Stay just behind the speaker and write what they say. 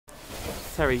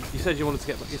Terry, you said you wanted to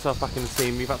get yourself back in the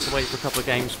team. You've had to wait for a couple of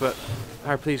games, but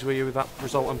how pleased were you with that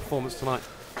result and performance tonight?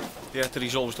 Yeah, the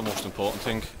result was the most important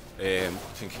thing. I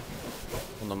think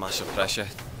under massive pressure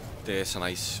there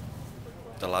tonight,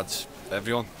 the lads,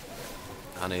 everyone,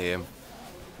 and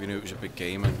we knew it was a big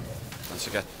game, and to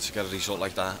get a result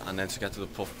like that, and then to get to the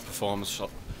performance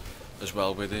as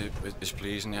well with it is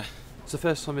pleasing. Yeah. It's the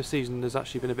first time this season there's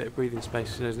actually been a bit of breathing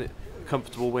space, isn't it? A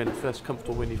comfortable win, first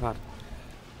comfortable win you've had.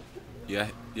 Yeah,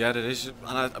 it is,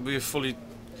 and we fully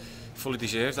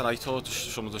deserved it. I thought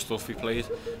some of the stuff we played.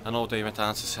 I know they went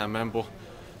down to 10 men, but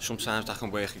sometimes that can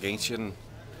work against you. And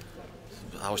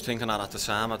I was thinking that at the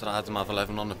time I'd rather them have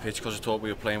 11 on the pitch because I thought we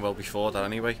were playing well before that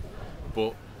anyway.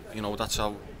 But you know, that's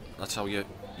how you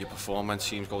perform when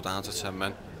teams go down to 10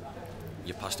 men.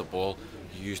 You pass the ball,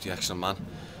 you use the extra man,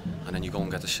 and then you go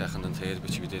and get the second and third,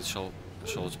 which we did. So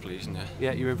it's pleasing, yeah.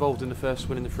 Yeah, you were involved in the first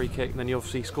winning the free kick, and then you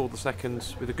obviously scored the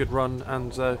second with a good run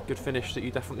and a good finish that you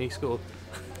definitely scored.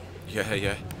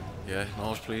 Yeah. No, I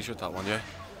was pleased with that one. Yeah,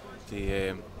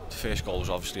 the first goal was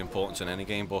obviously important in any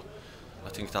game, but I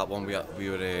think that one we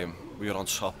were on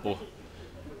top, but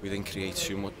we didn't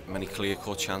create many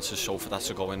clear-cut chances. So for that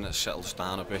to go in, it settled us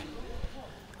down a bit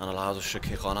and allowed us to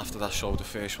kick on after that. So the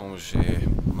first one was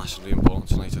massively important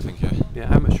tonight, I think. Yeah. Yeah.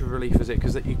 How much of a relief is it?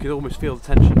 Because you could almost feel the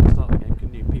tension at the start of the game,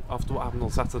 couldn't you? After what happened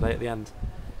on Saturday at the end.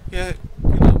 Yeah.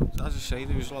 You know, as I say,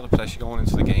 there was a lot of pressure going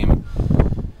into the game.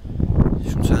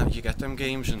 Sometimes you get them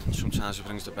games, and sometimes it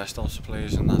brings the best out of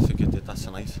players, and I think it did that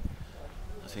tonight.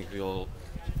 I think we all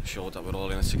showed that we're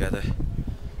all in it together,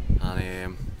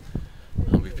 and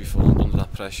we performed under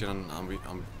that pressure, and we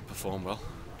performed well.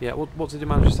 Yeah. What did your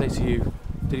manager say to you?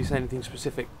 Did he say anything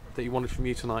specific that you wanted from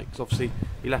you tonight? Because obviously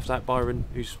you left out Byron,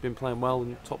 who's been playing well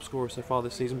and top scorer so far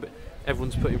this season, but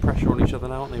everyone's putting pressure on each other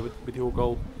now, aren't they, with your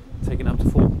goal taking it up to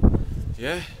 4?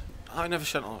 Yeah, I never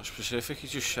said anything specific. He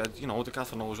just said, you know, the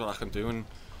gaffer knows what I can do, and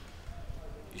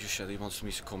he just said he wants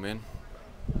me to come in.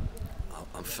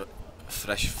 I'm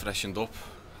freshened up,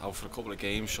 out for a couple of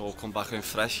games, so I'll come back in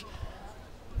fresh,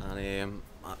 and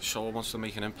so he wants to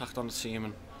make an impact on the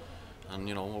team, and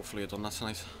you know, hopefully I've done that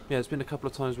tonight. Yeah, there's been a couple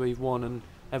of times where you've won and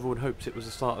everyone hoped it was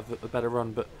the start of a better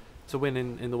run, but to win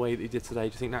in the way that you did today,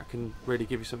 do you think that can really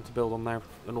give you something to build on now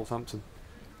at Northampton?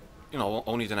 You know,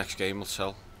 only the next game will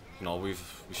tell. You know,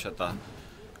 we've said that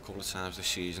a couple of times this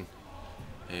season,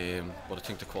 but I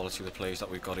think the quality of the players that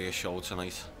we've got here showed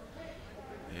tonight.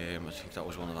 I think that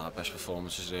was one of our best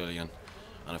performances really, and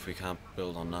if we can't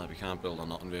build on that, we can't build on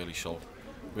nothing really. So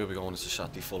we'll be going into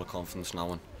Saturday full of confidence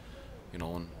now, and you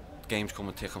know, and games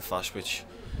coming thick and fast, which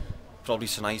probably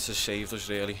tonight has saved us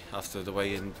really after the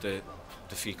way in the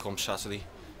defeat comes Saturday.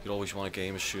 You always want a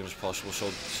game as soon as possible,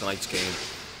 so tonight's game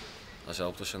has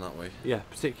helped us in that way. Yeah,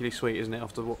 particularly sweet, isn't it,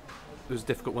 after what it was a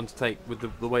difficult one to take with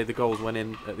the way the goals went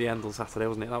in at the end on Saturday,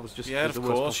 wasn't it? That was just yeah, the of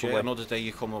worst course. Yeah, way. another day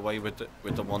you come away with the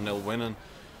 1-0 win and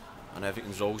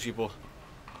everything's rosy, but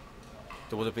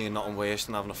there would have been nothing worse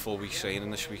than having a full week training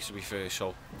this week, to be fair.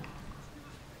 So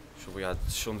we had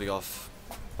Sunday off,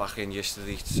 back in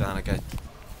yesterday trying to get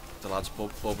the lads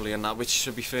bubbly and that, which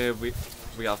to be fair we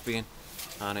have been,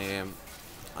 and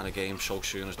a game so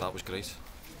soon as that was great.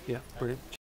 Yeah, brilliant.